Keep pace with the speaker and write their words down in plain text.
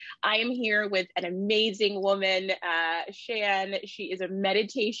I am here with an amazing woman, Shan. She is a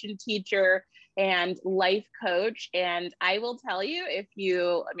meditation teacher and life coach. And I will tell you, if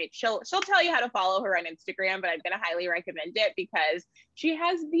you, I mean, she'll tell you how to follow her on Instagram, but I'm going to highly recommend it because she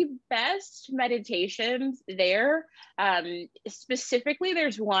has the best meditations there. Specifically,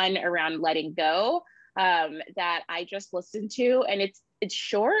 there's one around letting go that I just listened to, and it's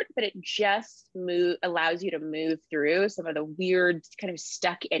short, but it just allows you to move through some of the weird kind of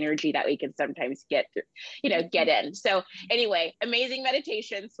stuck energy that we can sometimes get through, get in. So anyway, amazing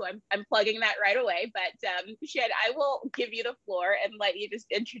meditation. So I'm plugging that right away. But Shan, I will give you the floor and let you just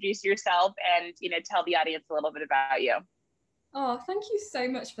introduce yourself and tell the audience a little bit about you. Oh, thank you so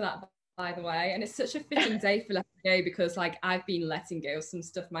much for that, by the way. And it's such a fitting day for letting go because I've been letting go of some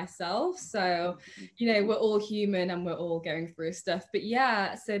stuff myself. So, we're all human and we're all going through stuff. But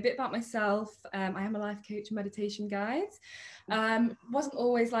yeah, so a bit about myself. I am a life coach, meditation guide. Wasn't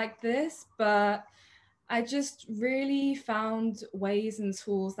always like this, but I just really found ways and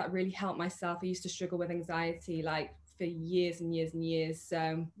tools that really helped myself. I used to struggle with anxiety for years and years and years.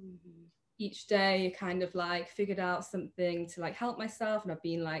 So each day I kind of figured out something to help myself, and I've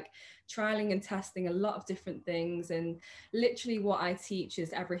been trialing and testing a lot of different things, and literally what I teach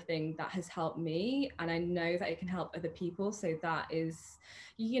is everything that has helped me, and I know that it can help other people. So that is,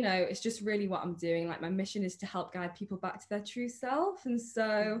 it's just really what I'm doing. My mission is to help guide people back to their true self, and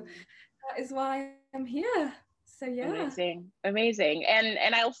so that is why I'm here. So yeah. Amazing.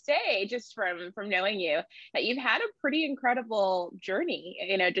 And I'll say, just from knowing you, that you've had a pretty incredible journey,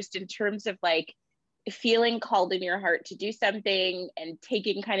 just in terms of feeling called in your heart to do something and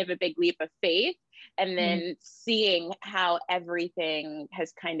taking kind of a big leap of faith, and then seeing how everything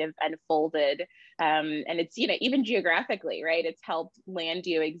has kind of unfolded. And it's, even geographically, right? It's helped land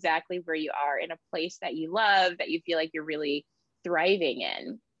you exactly where you are, in a place that you love, that you feel like you're really thriving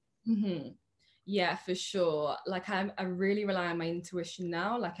in. Mm-hmm. Yeah, for sure. I really rely on my intuition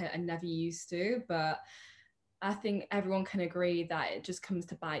now. I never used to, but I think everyone can agree that it just comes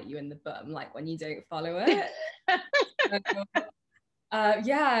to bite you in the bum, when you don't follow it.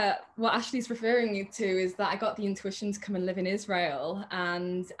 Yeah, what Ashley's referring to is that I got the intuition to come and live in Israel,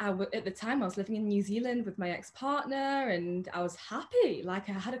 and at the time I was living in New Zealand with my ex-partner, and I was happy, I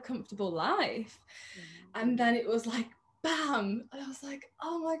had a comfortable life, and then it was bam, and I was like,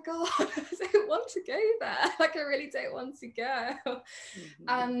 oh my god, I don't want to go there. I really don't want to go.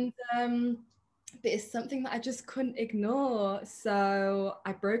 And but it's something that I just couldn't ignore. So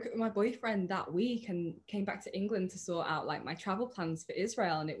I broke up with my boyfriend that week and came back to England to sort out my travel plans for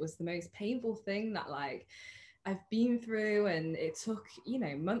Israel. And it was the most painful thing that I've been through, and it took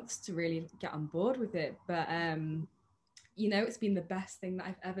months to really get on board with it. But it's been the best thing that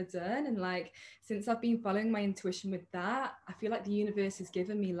I've ever done. And since I've been following my intuition with that, I feel like the universe has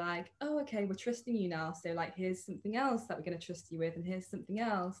given me oh, okay, we're trusting you now, so here's something else that we're going to trust you with, and here's something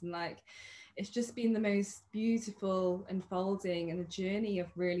else. And it's just been the most beautiful unfolding and a journey of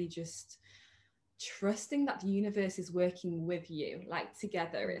really just trusting that the universe is working with you,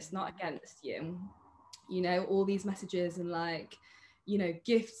 together. It's not against you. All these messages and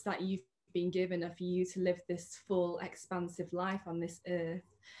gifts that you've been given are for you to live this full, expansive life on this earth.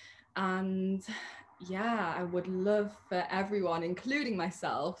 And yeah, I would love for everyone, including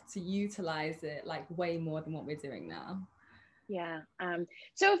myself, to utilize it way more than what we're doing now. Yeah.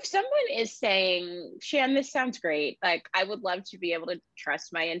 So if someone is saying, Shan, this sounds great, I would love to be able to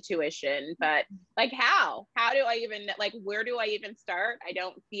trust my intuition, but how do I even, where do I even start? I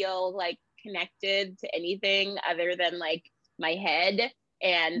don't feel connected to anything other than my head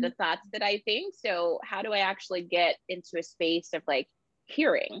and the thoughts that I think. So how do I actually get into a space of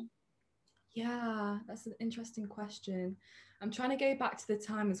hearing? Yeah, that's an interesting question. I'm trying to go back to the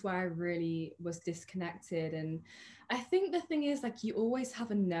times where I really was disconnected. And I think the thing is, you always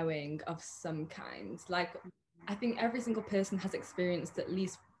have a knowing of some kind. I think every single person has experienced at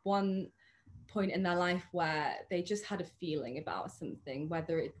least one point in their life where they just had a feeling about something,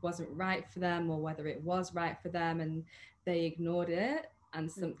 whether it wasn't right for them or whether it was right for them, and they ignored it, and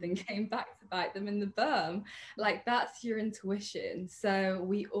something came back to bite them in the bum. That's your intuition. So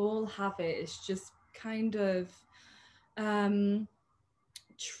we all have it. It's just kind of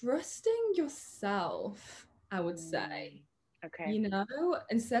trusting yourself, I would say. Okay.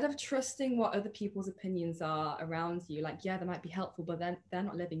 Instead of trusting what other people's opinions are around you, yeah, they might be helpful, but then they're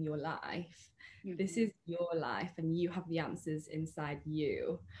not living your life. This is your life, and you have the answers inside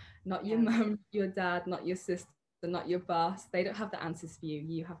you, not your mum, your dad, not your sister, not your boss. They don't have the answers for you.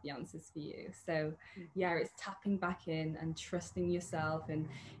 You have the answers for you. So yeah, it's tapping back in and trusting yourself. And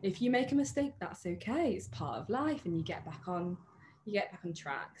if you make a mistake, that's okay. It's part of life, and you get back on you get back on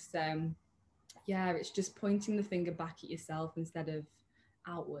track. So yeah, it's just pointing the finger back at yourself instead of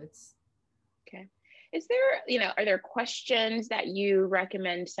outwards. Okay. Is there, are there questions that you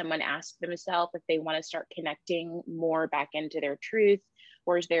recommend someone ask themselves if they want to start connecting more back into their truth?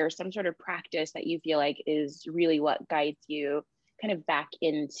 Or is there some sort of practice that you feel like is really what guides you kind of back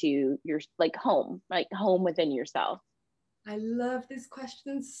into your like home within yourself? I love this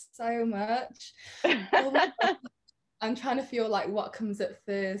question so much. Oh my God. I'm trying to feel like what comes at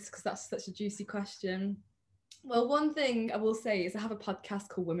first because that's such a juicy question. Well, one thing I will say is I have a podcast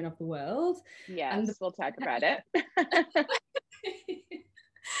called Women of the World. And Yes, we'll talk about it.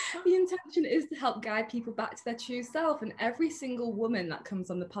 the intention is to help guide people back to their true self. And every single woman that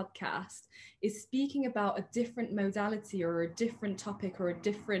comes on the podcast is speaking about a different modality or a different topic or a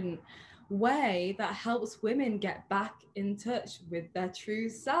different way that helps women get back in touch with their true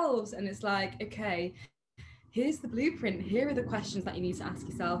selves. And it's like, okay, here's the blueprint. Here are the questions that you need to ask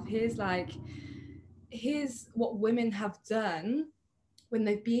yourself. Here's what women have done when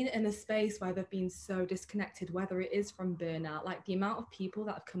they've been in a space where they've been so disconnected, whether it is from burnout, like the amount of people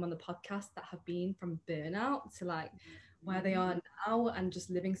that have come on the podcast that have been from burnout to like where they are now and just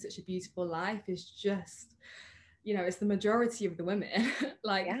living such a beautiful life is just, it's the majority of the women,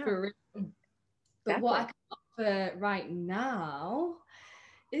 like Yeah, for real. But exactly. what I can offer right now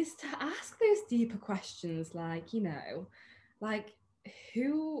is to ask those deeper questions, like, like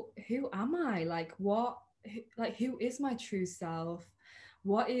who am I? Like who is my true self?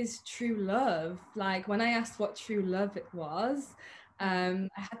 What is true love? Like when I asked what true love it was, I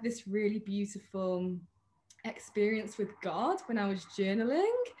had this really beautiful experience with God when I was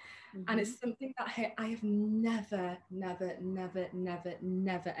journaling. And it's something that I have never, never, never, never,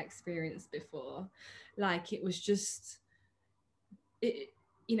 never experienced before. Like it was just, I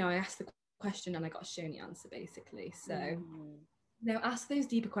asked the question and I got shown the answer basically. So, ask those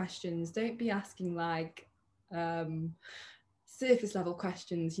deeper questions. Don't be asking like surface level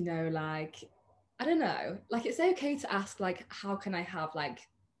questions, like, I don't know, like it's okay to ask like, how can I have like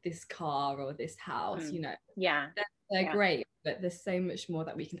this car or this house, Yeah. They're great, but there's so much more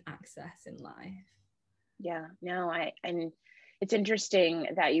that we can access in life. Yeah, no, and it's interesting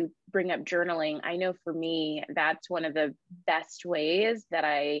that you bring up journaling. I know for me, that's one of the best ways that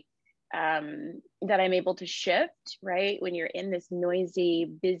that I'm able to shift, right? When you're in this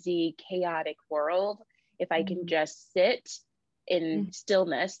noisy, busy, chaotic world, if I can just sit in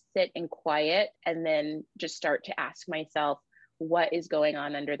stillness, sit in quiet, and then just start to ask myself, what is going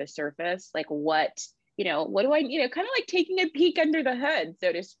on under the surface? Like what do I, kind of like taking a peek under the hood,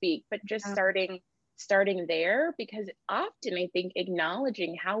 so to speak, but just starting there, because often I think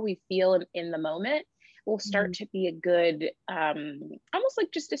acknowledging how we feel in the moment will start to be a good, almost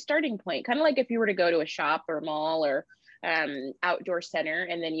like just a starting point. Kind of like if you were to go to a shop or a mall or outdoor center,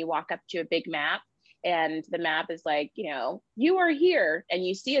 and then you walk up to a big map and the map is like, you are here, and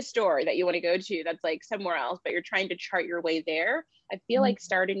you see a store that you want to go to that's like somewhere else, but you're trying to chart your way there. I feel like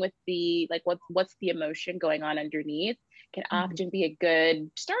starting with the, like, what's the emotion going on underneath can often be a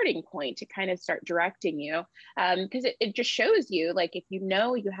good starting point to kind of start directing you. Because it just shows you, like, if you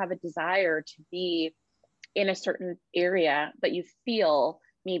have a desire to be in a certain area, but you feel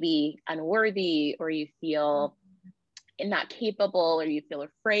maybe unworthy, or you feel not capable, or you feel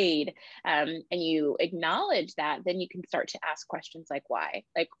afraid, and you acknowledge that, then you can start to ask questions like, why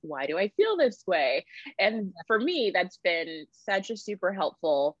do I feel this way? And for me, that's been such a super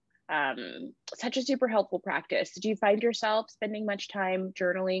helpful practice. Do you find yourself spending much time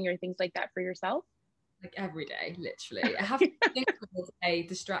journaling or things like that for yourself? Like every day, literally. I have a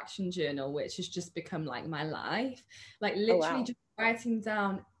distraction journal, which has just become like my life. Like literally just writing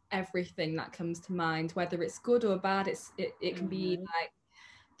down everything that comes to mind, whether it's good or bad. It can be like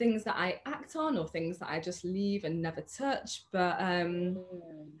things that I act on or things that I just leave and never touch, but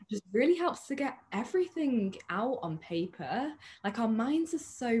just really helps to get everything out on paper. Like our minds are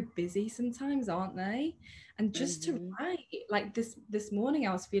so busy sometimes, aren't they? And just to write, like this morning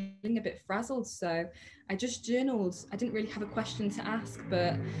I was feeling a bit frazzled, so I just journaled. I didn't really have a question to ask,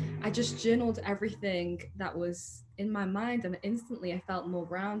 but I just journaled everything that was in my mind, and instantly I felt more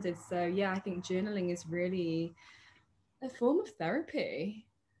grounded. So yeah, I think journaling is really a form of therapy.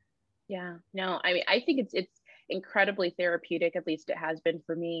 Yeah, no, I mean, I think it's incredibly therapeutic. At least it has been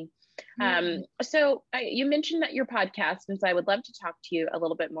for me. So you mentioned that your podcast, and so I would love to talk to you a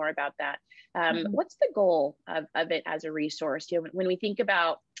little bit more about that. What's the goal of it as a resource? When we think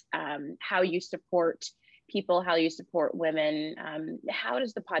about how you support people, how you support women, how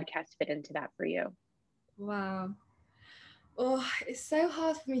does the podcast fit into that for you? Wow. Oh, it's so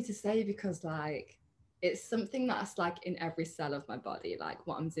hard for me to say because, like, it's something that's like in every cell of my body, like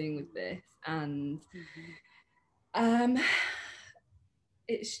what I'm doing with this. And um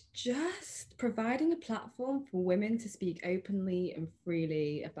it's just providing a platform for women to speak openly and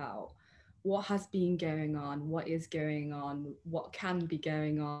freely about what has been going on, what is going on, what can be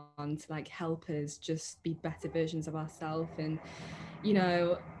going on, to like help us just be better versions of ourselves. And you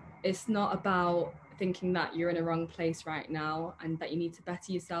know, it's not about thinking that you're in a wrong place right now and that you need to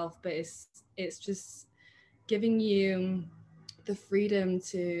better yourself, but it's just giving you the freedom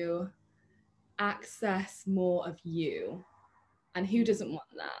to access more of you. And who doesn't want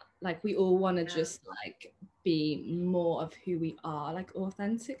that? Like, we all want to just like be more of who we are, like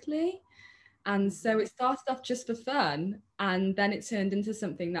authentically. And so it started off just for fun, and then it turned into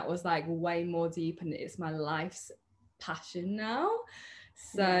something that was like way more deep, and it's my life's passion now.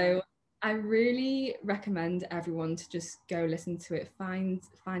 So I really recommend everyone to just go listen to it, find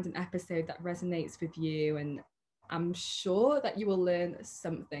an episode that resonates with you, and I'm sure that you will learn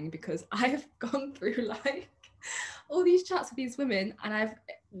something, because I have gone through like all these chats with these women, and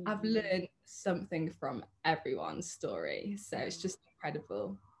I've learned something from everyone's story. So it's just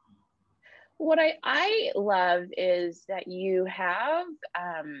incredible. What I love is that you have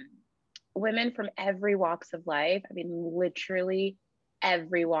women from every walks of life. I mean, literally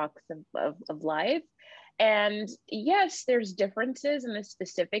every walks of life. And yes, there's differences in the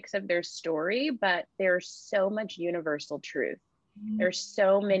specifics of their story, but there's so much universal truth. There's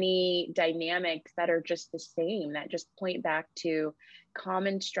so many dynamics that are just the same, that just point back to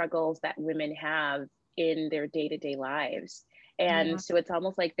common struggles that women have in their day-to-day lives. And so it's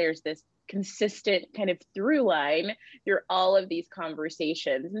almost like there's this consistent kind of through line through all of these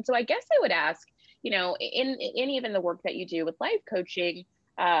conversations. And so I guess I would ask, you know, in even the work that you do with life coaching,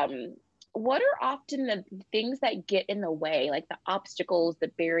 what are often the things that get in the way, like the obstacles,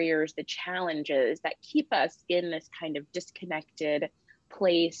 the barriers, the challenges that keep us in this kind of disconnected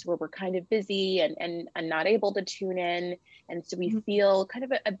place where we're kind of busy and not able to tune in? And so we feel kind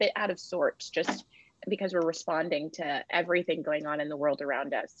of a bit out of sorts just because we're responding to everything going on in the world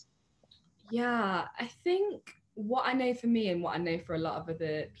around us. Yeah, I think what I know for me and what I know for a lot of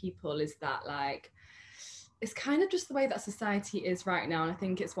other people is that like it's kind of just the way that society is right now, and I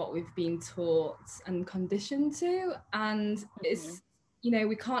think it's what we've been taught and conditioned to. And it's, you know,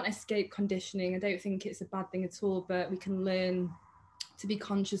 we can't escape conditioning. I don't think it's a bad thing at all, but we can learn to be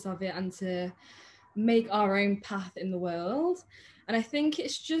conscious of it and to make our own path in the world. And I think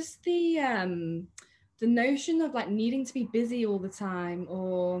it's just the notion of like needing to be busy all the time,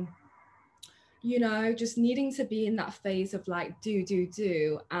 or you know, just needing to be in that phase of like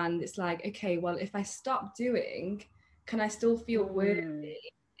do. And it's like, okay, well, if I stop doing, can I still feel worthy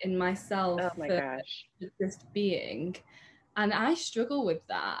in myself Oh my for gosh. just being? And I struggle with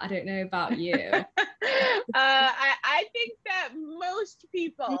that. I don't know about you. I think that most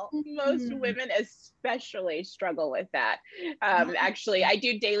people, most women especially, struggle with that. Actually, I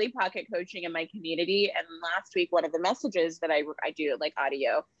do daily pocket coaching in my community, and last week one of the messages that I do like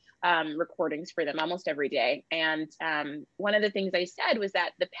audio recordings for them almost every day, and one of the things I said was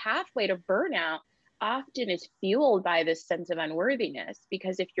that the pathway to burnout often is fueled by this sense of unworthiness,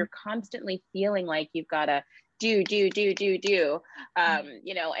 because if you're constantly feeling like you've got to do, you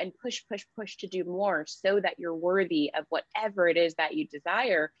know, and push to do more so that you're worthy of whatever it is that you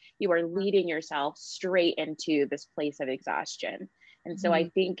desire, you are leading yourself straight into this place of exhaustion. And so I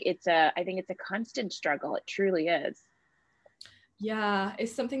think it's a constant struggle. It truly is. Yeah,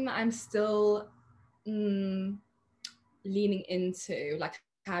 it's something that I'm still leaning into. Like,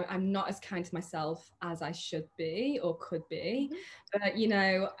 I'm not as kind to myself as I should be or could be. But, you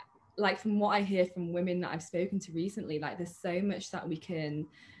know, like from what I hear from women that I've spoken to recently, like there's so much that we can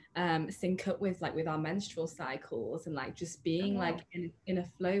sync up with, like with our menstrual cycles, and like just being like in a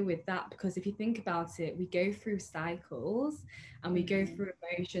flow with that. Because if you think about it, we go through cycles and we go through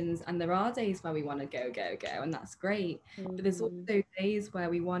emotions, and there are days where we want to go, and that's great. But there's also days where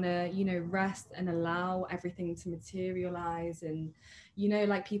we want to, you know, rest and allow everything to materialize. And, you know,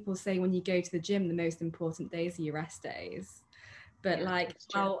 like people say, when you go to the gym, the most important days are your rest days. But like,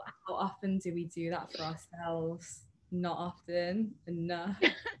 how often do we do that for ourselves? Not often enough.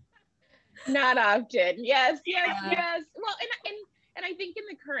 Not often. Yes. Well, and I think in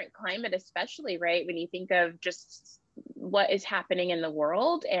the current climate, especially, right, when you think of just what is happening in the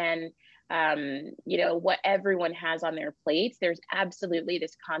world and you know, what everyone has on their plates, there's absolutely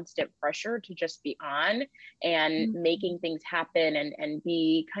this constant pressure to just be on and making things happen and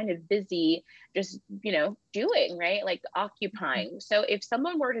be kind of busy, just, you know, doing, right, like occupying. So if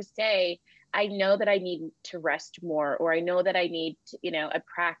someone were to say, I know that I need to rest more, or I know that I need to, you know, a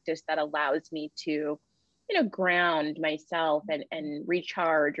practice that allows me to ground myself and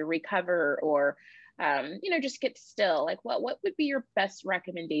recharge or recover, or just get still? Like what would be your best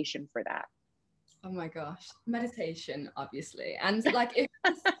recommendation for that? Oh my gosh, meditation, obviously. And like if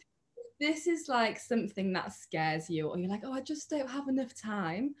this is like something that scares you, or you're like, oh, I just don't have enough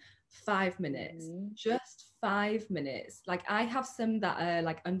time, 5 minutes, just 5 minutes. Like I have some that are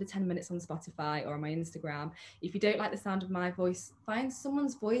like under 10 minutes on Spotify or on my Instagram. If you don't like the sound of my voice, find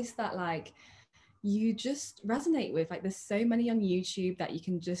someone's voice that like you just resonate with. Like there's so many on YouTube that you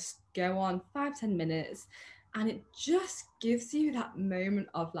can just go on 5-10 minutes, and it just gives you that moment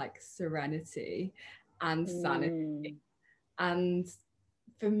of like serenity and sanity. And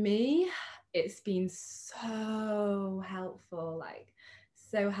for me, it's been so helpful, like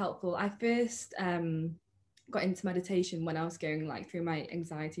so helpful. I first got into meditation when I was going like through my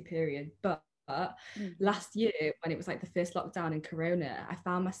anxiety period, but last year when it was like the first lockdown in Corona, I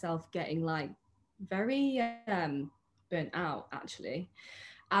found myself getting like very burnt out actually.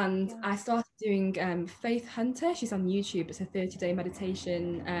 And I started doing Faith Hunter. She's on YouTube. It's a 30-day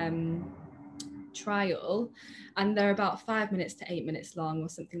meditation trial, and they're about 5 minutes to 8 minutes long or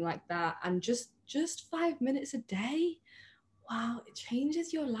something like that, and just 5 minutes a day, wow, it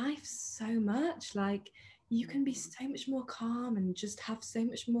changes your life so much. Like you can be so much more calm and just have so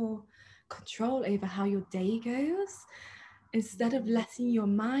much more control over how your day goes, instead of letting your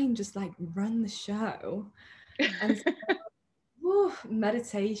mind just like run the show. And so, whew,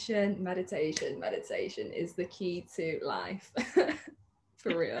 meditation is the key to life.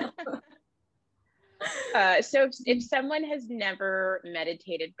 For real. So if someone has never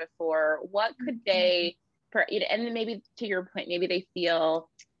meditated before, what could they, and then maybe to your point, maybe they feel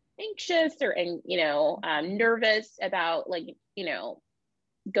anxious or nervous about like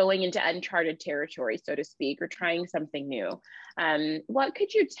going into uncharted territory, so to speak, or trying something new. What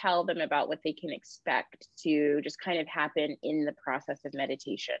could you tell them about what they can expect to just kind of happen in the process of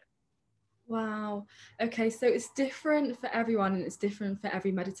meditation? Wow. Okay, so it's different for everyone and it's different for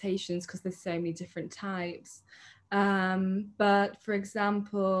every meditations because there's so many different types. But for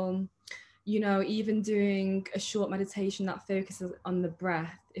example, even doing a short meditation that focuses on the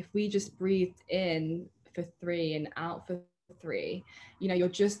breath, if we just breathed in for 3 and out for 3, you're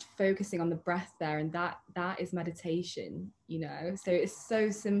just focusing on the breath there, and that is meditation. So it's so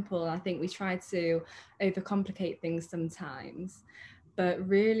simple. I think we try to overcomplicate things sometimes, but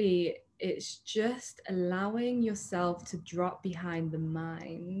really it's just allowing yourself to drop behind the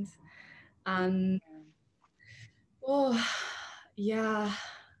mind. And oh yeah,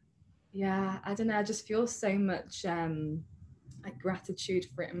 I don't know, I just feel so much like gratitude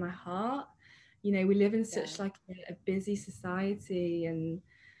for it in my heart. We live in such like a busy society, and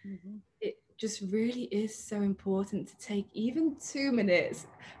it just really is so important to take even 2 minutes.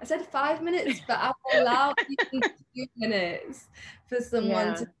 I said 5 minutes, but I will allow even 2 minutes for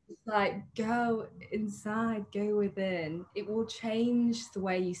someone to just like go inside, go within. It will change the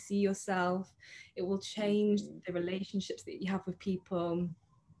way you see yourself. It will change the relationships that you have with people.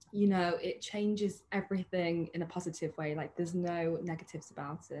 It changes everything in a positive way. Like there's no negatives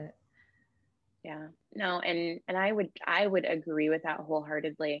about it. Yeah, no, and I would agree with that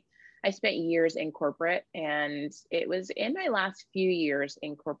wholeheartedly. I spent years in corporate, and it was in my last few years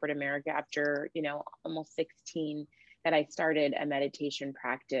in corporate America, after, almost 16, that I started a meditation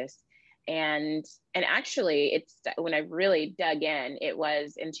practice. And actually, it's when I really dug in, it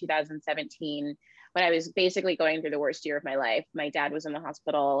was in 2017, when I was basically going through the worst year of my life. My dad was in the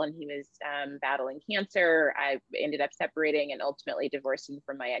hospital and he was battling cancer. I ended up separating and ultimately divorcing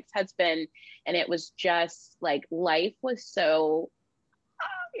from my ex-husband. And it was just like, life was so,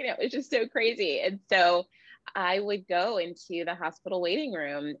 it was just so crazy. And so I would go into the hospital waiting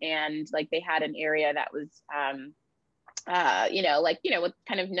room, and like they had an area that was, with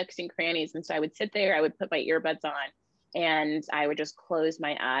kind of nooks and crannies. And so I would sit there, I would put my earbuds on, and I would just close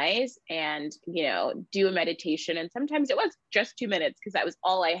my eyes and, do a meditation. And sometimes it was just 2 minutes because that was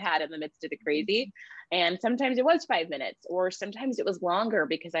all I had in the midst of the crazy. And sometimes it was 5 minutes, or sometimes it was longer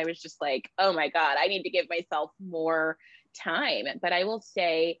because I was just like, oh my God, I need to give myself more time. But I will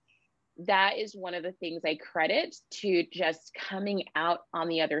say that is one of the things I credit to just coming out on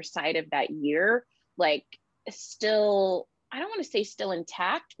the other side of that year, like still, I don't want to say still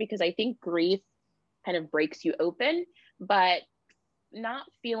intact, because I think grief kind of breaks you open, but not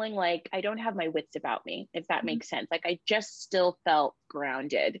feeling like I don't have my wits about me, if that makes sense. Like I just still felt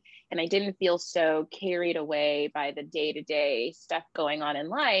grounded, and I didn't feel so carried away by the day-to-day stuff going on in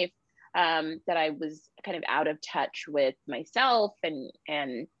life, that I was kind of out of touch with myself and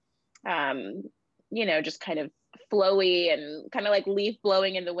just kind of flowy and kind of like leaf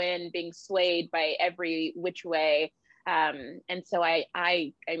blowing in the wind, being swayed by every which way. And so I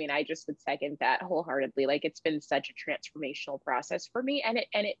mean, I just would second that wholeheartedly. Like, it's been such a transformational process for me. And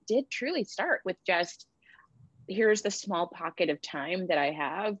it did truly start with just, here's the small pocket of time that I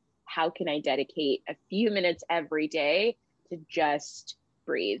have. How can I dedicate a few minutes every day to just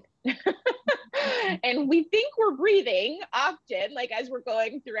breathe? And we think we're breathing often, like as we're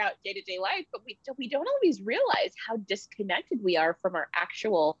going throughout day-to-day life, but we don't always realize how disconnected we are from our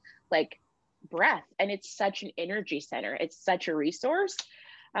actual like breath. And it's such an energy center. It's such a resource.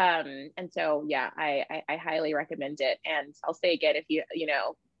 And so, yeah, I highly recommend it. And I'll say again, if you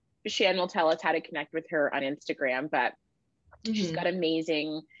know, Shan will tell us how to connect with her on Instagram, but she's got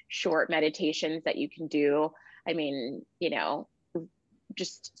amazing short meditations that you can do. I mean, you know,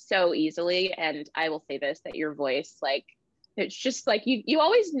 just so easily. And I will say this, that your voice, like, it's just like you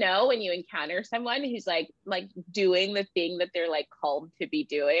always know when you encounter someone who's like doing the thing that they're like called to be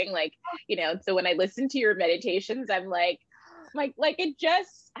doing. Like, you know, so when I listen to your meditations, I'm like it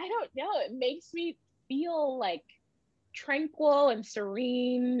just, I don't know, it makes me feel like tranquil and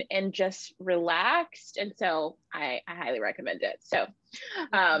serene and just relaxed. And so I highly recommend it. So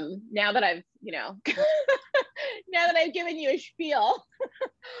now that I've, you know, now that I've given you a spiel,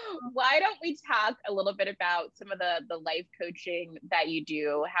 why don't we talk a little bit about some of the life coaching that you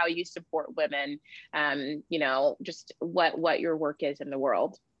do, how you support women, you know, just what your work is in the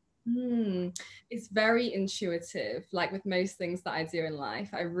world? It's very intuitive. Like with most things that I do in life,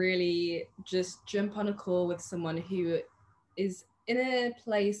 I really just jump on a call with someone who is in a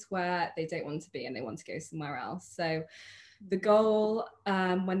place where they don't want to be and they want to go somewhere else. So the goal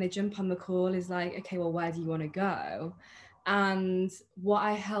when they jump on the call is like, okay, well, where do you want to go? And what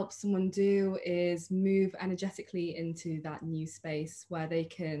I help someone do is move energetically into that new space where they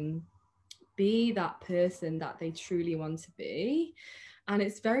can be that person that they truly want to be. And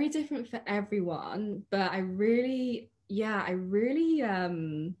it's very different for everyone, but I really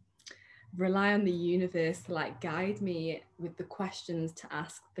rely on the universe to like guide me with the questions to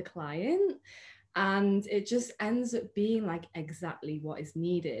ask the client. And it just ends up being like exactly what is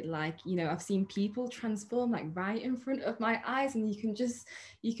needed. Like, you know, I've seen people transform like right in front of my eyes, and you can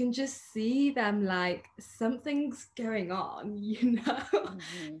just see them, like something's going on, you know.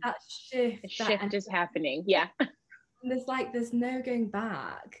 That shift, A shift is happening. Yeah. and there's no going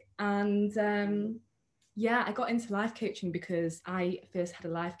back. And yeah, I got into life coaching because I first had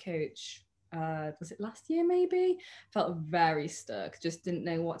a life coach, was it last year maybe? Felt very stuck, just didn't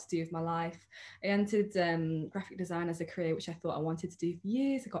know what to do with my life. I entered graphic design as a career, which I thought I wanted to do for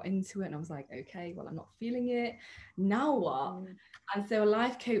years. I got into it and I was like, okay, well, I'm not feeling it. Now what? And so a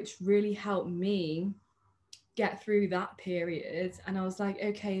life coach really helped me get through that period. And I was like,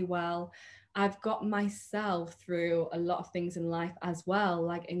 okay, well, I've got myself through a lot of things in life as well,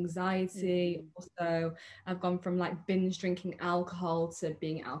 like anxiety. Also, I've gone from like binge drinking alcohol to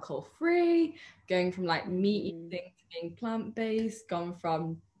being alcohol free, going from like meat eating to being plant-based, gone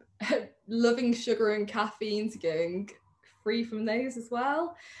from loving sugar and caffeine to going free from those as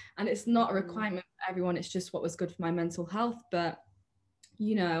well. And it's not a requirement for everyone, it's just what was good for my mental health. But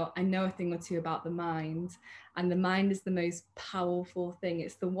you know, I know a thing or two about the mind, and the mind is the most powerful thing.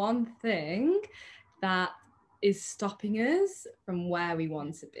 It's the one thing that is stopping us from where we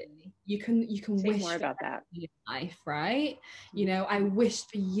want to be. You can Say wish more for about that in life, right? You know, I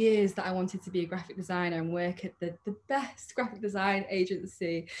wished for years that I wanted to be a graphic designer and work at the best graphic design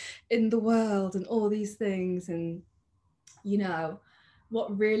agency in the world and all these things. And you know,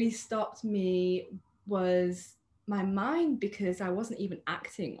 what really stopped me was my mind, because I wasn't even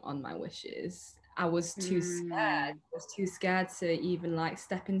acting on my wishes. I was too scared. I was too scared to even like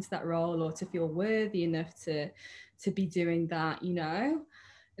step into that role or to feel worthy enough to be doing that, you know?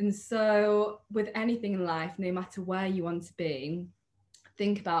 And so with anything in life, no matter where you want to be,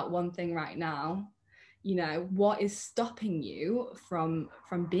 think about one thing right now. You know, what is stopping you from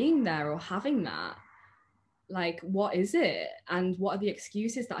being there or having that? Like, what is it, and what are the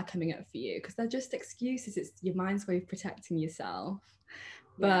excuses that are coming up for you? Because they're just excuses. It's your mind's way of protecting yourself.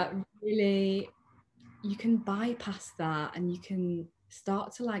 But really, you can bypass that and you can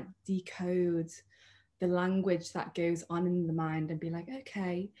start to like decode the language that goes on in the mind and be like,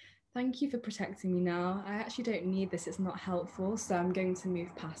 okay, thank you for protecting me now. I actually don't need this. It's not helpful. So I'm going to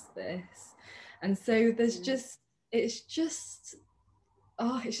move past this. And so there's just, it's just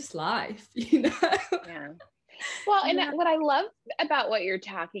life, you know? Yeah. Well, and what I love about what you're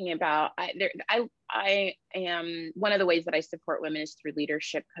talking about, I am, one of the ways that I support women is through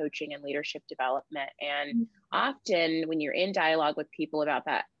leadership coaching and leadership development. And often when you're in dialogue with people about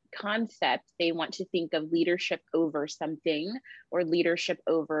that concept, they want to think of leadership over something or leadership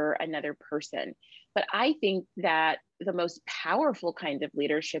over another person. But I think that the most powerful kind of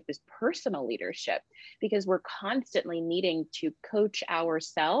leadership is personal leadership, because we're constantly needing to coach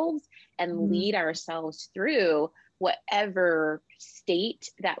ourselves and lead ourselves through whatever state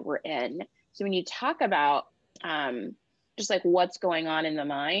that we're in. So when you talk about just like what's going on in the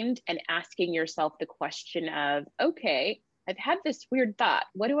mind and asking yourself the question of, okay, I've had this weird thought.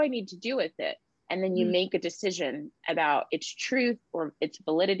 What do I need to do with it? And then you make a decision about its truth or its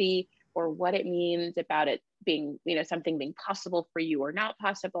validity or what it means about it being, something being possible for you or not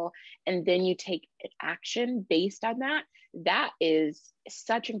possible. And then you take action based on that. That is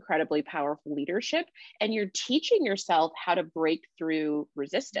such incredibly powerful leadership. And you're teaching yourself how to break through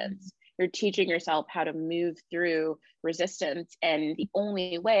resistance. You're teaching yourself how to move through resistance. And the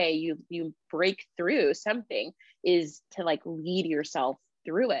only way you break through something is to like lead yourself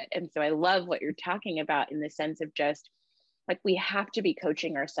through it. And so I love what you're talking about in the sense of just like, we have to be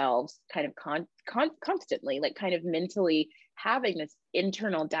coaching ourselves kind of constantly, like kind of mentally having this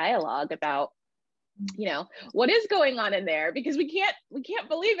internal dialogue about, what is going on in there, because we can't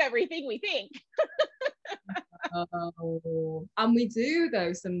believe everything we think. Oh, and we do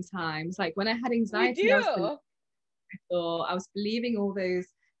though sometimes. Like when I had anxiety, I was believing all those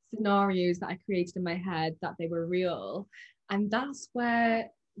scenarios that I created in my head that they were real, and that's where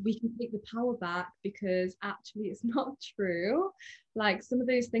we can take the power back, because actually it's not true. Like some of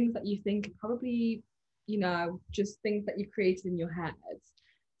those things that you think are probably, just things that you've created in your head.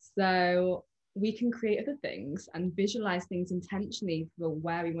 So we can create other things and visualize things intentionally for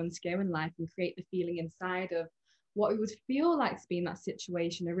where we want to go in life and create the feeling inside of what it would feel like to be in that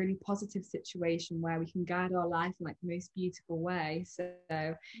situation, a really positive situation where we can guide our life in like the most beautiful way. So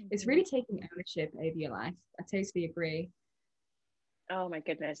it's really taking ownership over your life. I totally agree. Oh my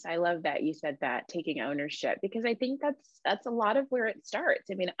goodness. I love that you said that, taking ownership, because I think that's a lot of where it starts.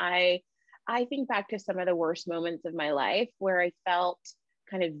 I mean, I think back to some of the worst moments of my life where I felt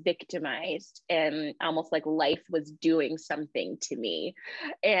kind of victimized and almost like life was doing something to me.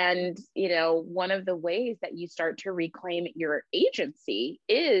 And, one of the ways that you start to reclaim your agency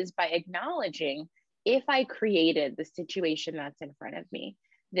is by acknowledging, if I created the situation that's in front of me,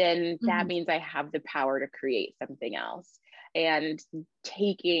 then that means I have the power to create something else. And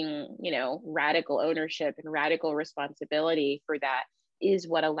taking, radical ownership and radical responsibility for that is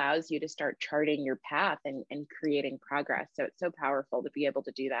what allows you to start charting your path and creating progress. So it's so powerful to be able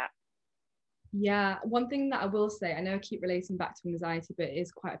to do that. Yeah, one thing that I will say, I know I keep relating back to anxiety, but it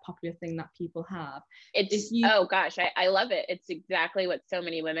is quite a popular thing that people have. Oh gosh, I love it. It's exactly what so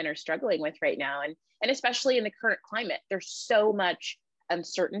many women are struggling with right now. And especially in the current climate, there's so much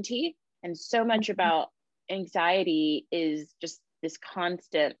uncertainty, and so much about anxiety is just this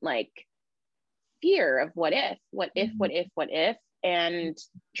constant like fear of what if, and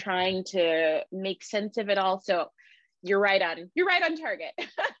trying to make sense of it all. So you're right on target.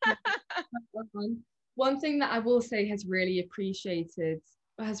 One thing that I will say has really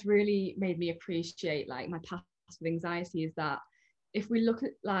made me appreciate like my past with anxiety is that if we look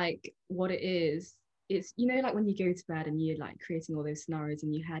at like what it is, it's like when you go to bed and you're like creating all those scenarios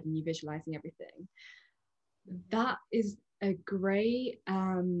in your head and you're visualizing everything, that is a great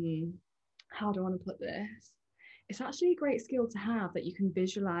how do I want to put this? It's actually a great skill to have, that you can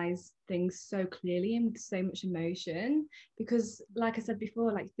visualize things so clearly and with so much emotion. Because like I said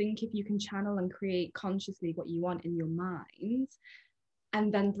before, like think if you can channel and create consciously what you want in your mind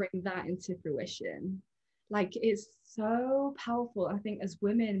and then bring that into fruition. Like it's so powerful. I think as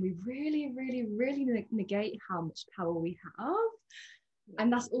women, we really, really, really negate how much power we have.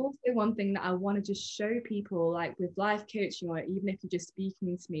 And that's also one thing that I want to just show people, like with life coaching, or even if you're just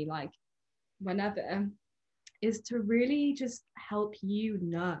speaking to me, like whenever, is to really just help you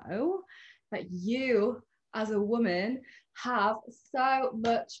know that you as a woman have so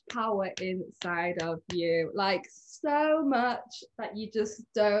much power inside of you, like so much that you just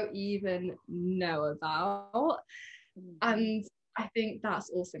don't even know about. And I think that's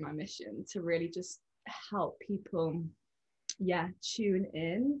also my mission, to really just help people tune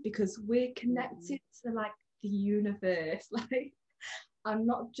in, because we're connected to like the universe. Like I'm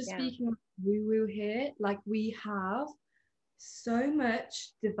not just speaking woo-woo here, like we have so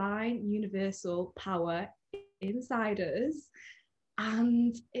much divine universal power inside us,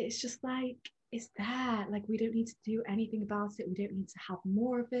 and it's just like it's there. Like we don't need to do anything about it, we don't need to have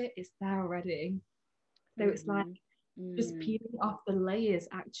more of it, it's there already. So it's like just peeling off the layers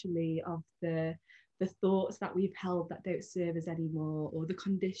actually of the thoughts that we've held that don't serve us anymore, or the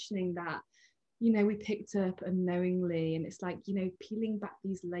conditioning that you know, we picked up unknowingly, and it's like, you know, peeling back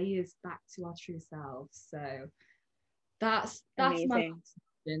these layers back to our true selves. So that's my Amazing.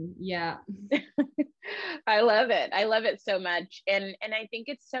 question. Yeah. I love it. I love it so much. And I think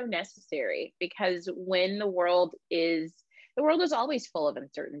it's so necessary, because when the world is always full of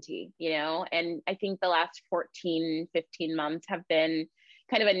uncertainty, you know, and I think the last 14, 15 months have been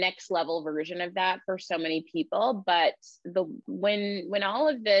kind of a next level version of that for so many people. But when all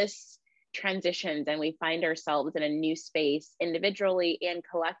of this transitions and we find ourselves in a new space individually and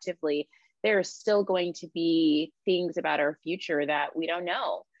collectively, there are still going to be things about our future that we don't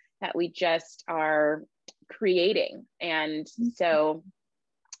know, that we just are creating. And so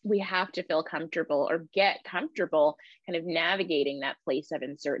we have to feel comfortable, or get comfortable, kind of navigating that place of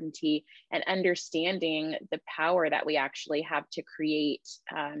uncertainty and understanding the power that we actually have to create,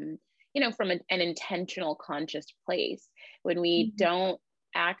 you know, from an intentional, conscious place. When we don't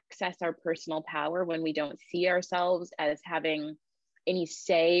access our personal power, when we don't see ourselves as having any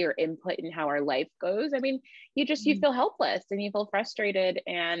say or input in how our life goes, I mean, you feel helpless and you feel frustrated.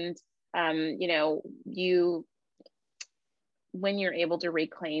 And you know, when you're able to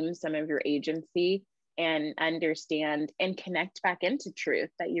reclaim some of your agency and understand and connect back into truth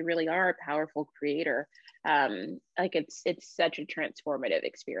that you really are a powerful creator, like it's such a transformative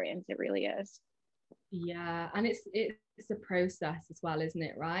experience. It really is. Yeah, and it's a process as well, isn't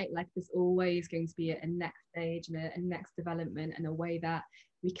it? Right? Like there's always going to be a next stage and a next development, and a way that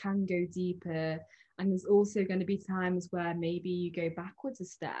we can go deeper. And there's also going to be times where maybe you go backwards a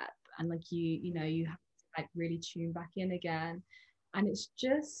step, and like you know, you have to like really tune back in again. And it's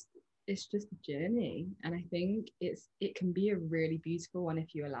just a journey. And I think it can be a really beautiful one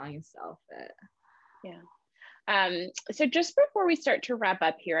if you allow yourself it. Yeah. So just before we start to wrap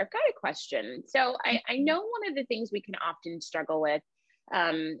up here, I've got a question. So I know one of the things we can often struggle with,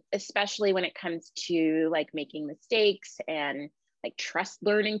 especially when it comes to like making mistakes and like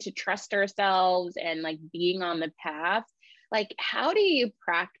learning to trust ourselves and like being on the path, like how do you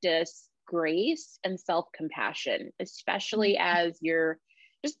practice grace and self-compassion, especially as you're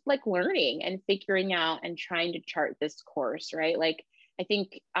just like learning and figuring out and trying to chart this course, right? Like I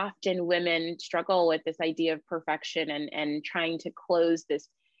think often women struggle with this idea of perfection and trying to close this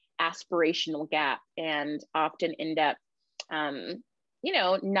aspirational gap, and often end up, you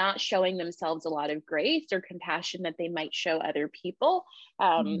know, not showing themselves a lot of grace or compassion that they might show other people.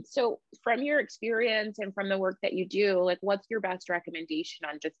 So from your experience and from the work that you do, like what's your best recommendation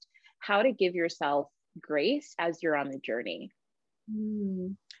on just how to give yourself grace as you're on the journey?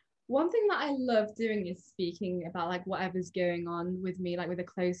 One thing that I love doing is speaking about like whatever's going on with me, like with a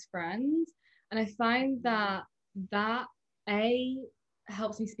close friend. And I find that a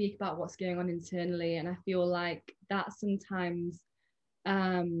helps me speak about what's going on internally. And I feel like that sometimes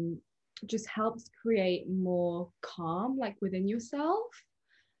just helps create more calm like within yourself.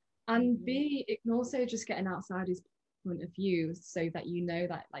 And B, it can also just get an outsider's point of view, so that you know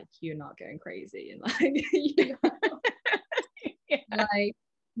that like you're not going crazy, and like you know, like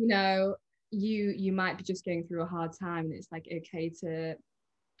you know, you might be just going through a hard time, and it's like okay to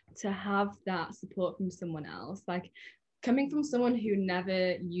have that support from someone else, like coming from someone who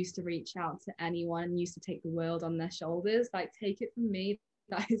never used to reach out to anyone and used to take the world on their shoulders. Like take it from me,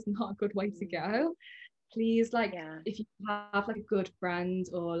 that is not a good way to go. Please, like if you have like a good friend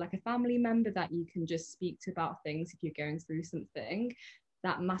or like a family member that you can just speak to about things if you're going through something,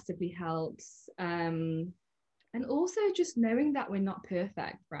 that massively helps. And also just knowing that we're not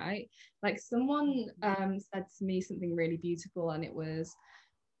perfect, right? Like someone said to me something really beautiful, and it was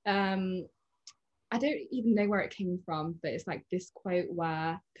I don't even know where it came from, but it's like this quote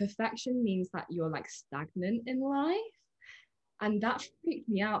where perfection means that you're like stagnant in life. And that freaked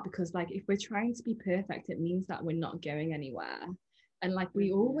me out, because like if we're trying to be perfect, it means that we're not going anywhere. And like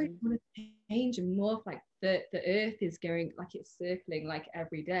we always want to change and morph, like the earth is going, like it's circling like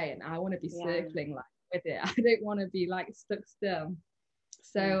every day, and I want to be circling like with it. I don't want to be like stuck still.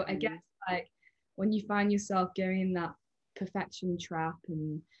 So I guess like when you find yourself going in that perfection trap,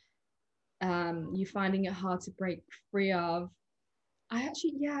 and you finding it hard to break free of,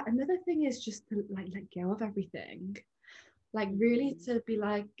 another thing is just to like let go of everything. Like really to be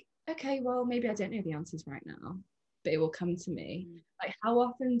like, okay, well, maybe I don't know the answers right now, but it will come to me. Like how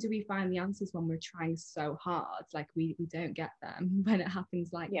often do we find the answers when we're trying so hard? Like we don't get them when it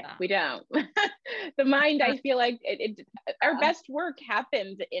happens like that. We don't. The mind, I feel like our best work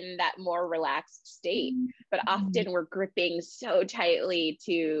happens in that more relaxed state, but often we're gripping so tightly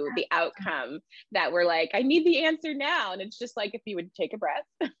to the outcome that we're like, I need the answer now. And it's just like, if you would take a breath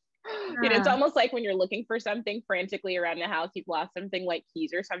It's Yeah. almost like when you're looking for something frantically around the house, you've lost something like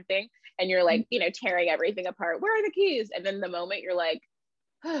keys or something, and you're like, tearing everything apart. Where are the keys? And then the moment you're like,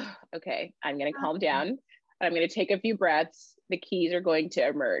 oh, okay, I'm going to calm down and I'm going to take a few breaths. The keys are going to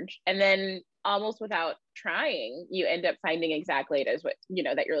emerge. And then almost without trying, you end up finding exactly it is what,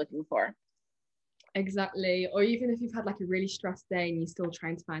 that you're looking for. Exactly. Or even if you've had like a really stressed day and you're still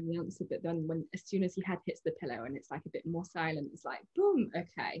trying to find the answer, but then as soon as your head hits the pillow and it's like a bit more silent, it's like, boom,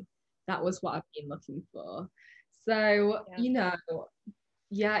 okay, that was what I've been looking for. So,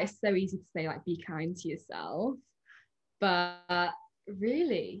 yeah, it's so easy to say like, be kind to yourself, but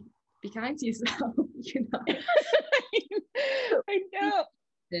really be kind to yourself. I know.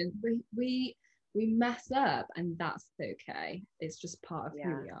 We mess up, and that's okay. It's just part of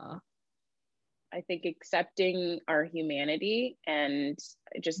who we are. I think accepting our humanity and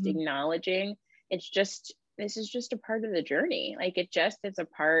just acknowledging this is just a part of the journey. Like it's a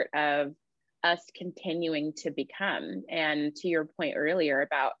part of us continuing to become. And to your point earlier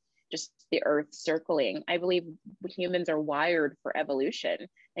about just the earth circling, I believe humans are wired for evolution.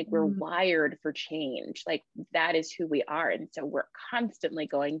 Like we're wired for change. Like that is who we are. And so we're constantly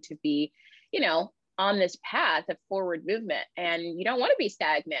going to be, on this path of forward movement, and you don't want to be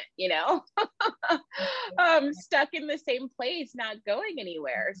stagnant, stuck in the same place, not going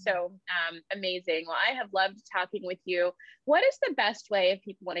anywhere. So amazing. Well, I have loved talking with you. What is the best way if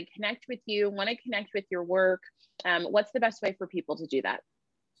people want to connect with you, want to connect with your work? What's the best way for people to do that?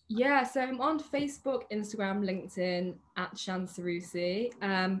 Yeah, so I'm on Facebook, Instagram, LinkedIn at Sarussi.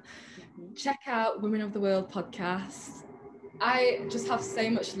 Check out Women of the World podcast. I just have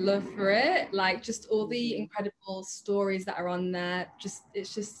so much love for it. Like just all the incredible stories that are on there.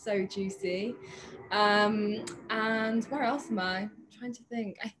 It's just so juicy. And where else am I? I'm trying to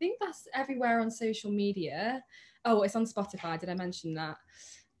think. I think that's everywhere on social media. Oh, it's on Spotify. Did I mention that?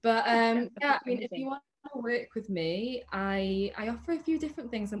 But yeah, I mean, if you want to work with me, I offer a few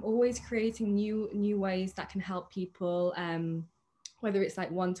different things. I'm always creating new ways that can help people. Whether it's like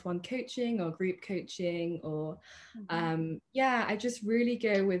one-to-one coaching or group coaching or I just really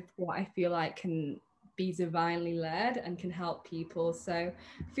go with what I feel like can be divinely led and can help people. So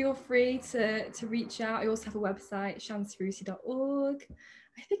feel free to reach out. I also have a website, shansarusi.org.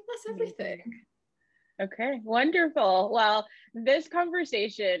 I think that's everything. Okay, wonderful. Well, this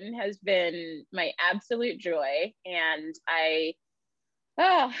conversation has been my absolute joy, and I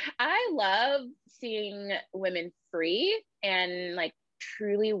love seeing women free and like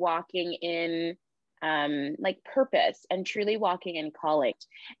truly walking in like purpose and truly walking in calling.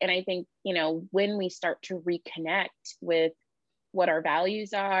 And I think, when we start to reconnect with what our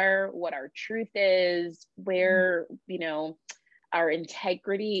values are, what our truth is, where, our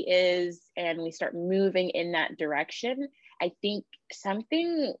integrity is, and we start moving in that direction, I think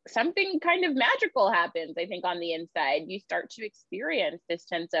something kind of magical happens. I think on the inside, you start to experience this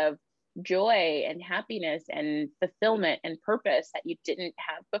sense of joy and happiness and fulfillment and purpose that you didn't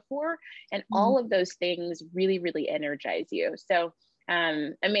have before. And all of those things really, really energize you. So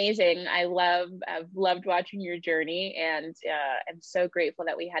amazing. I've loved watching your journey, and I'm so grateful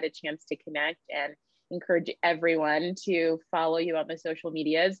that we had a chance to connect, and encourage everyone to follow you on the social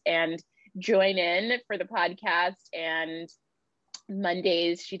medias and join in for the podcast. And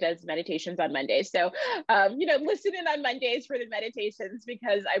Mondays, she does meditations on Mondays. So, listen in on Mondays for the meditations,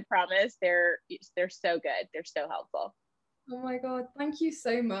 because I promise they're so good. They're so helpful. Oh my God, thank you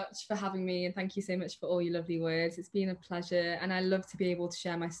so much for having me, and thank you so much for all your lovely words. It's been a pleasure, and I love to be able to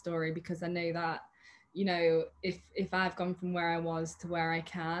share my story, because I know that, if I've gone from where I was to where I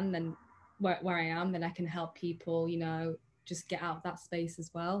can, then where I am, then I can help people, just get out of that space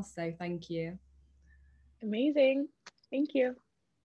as well. So thank you. Amazing. Thank you.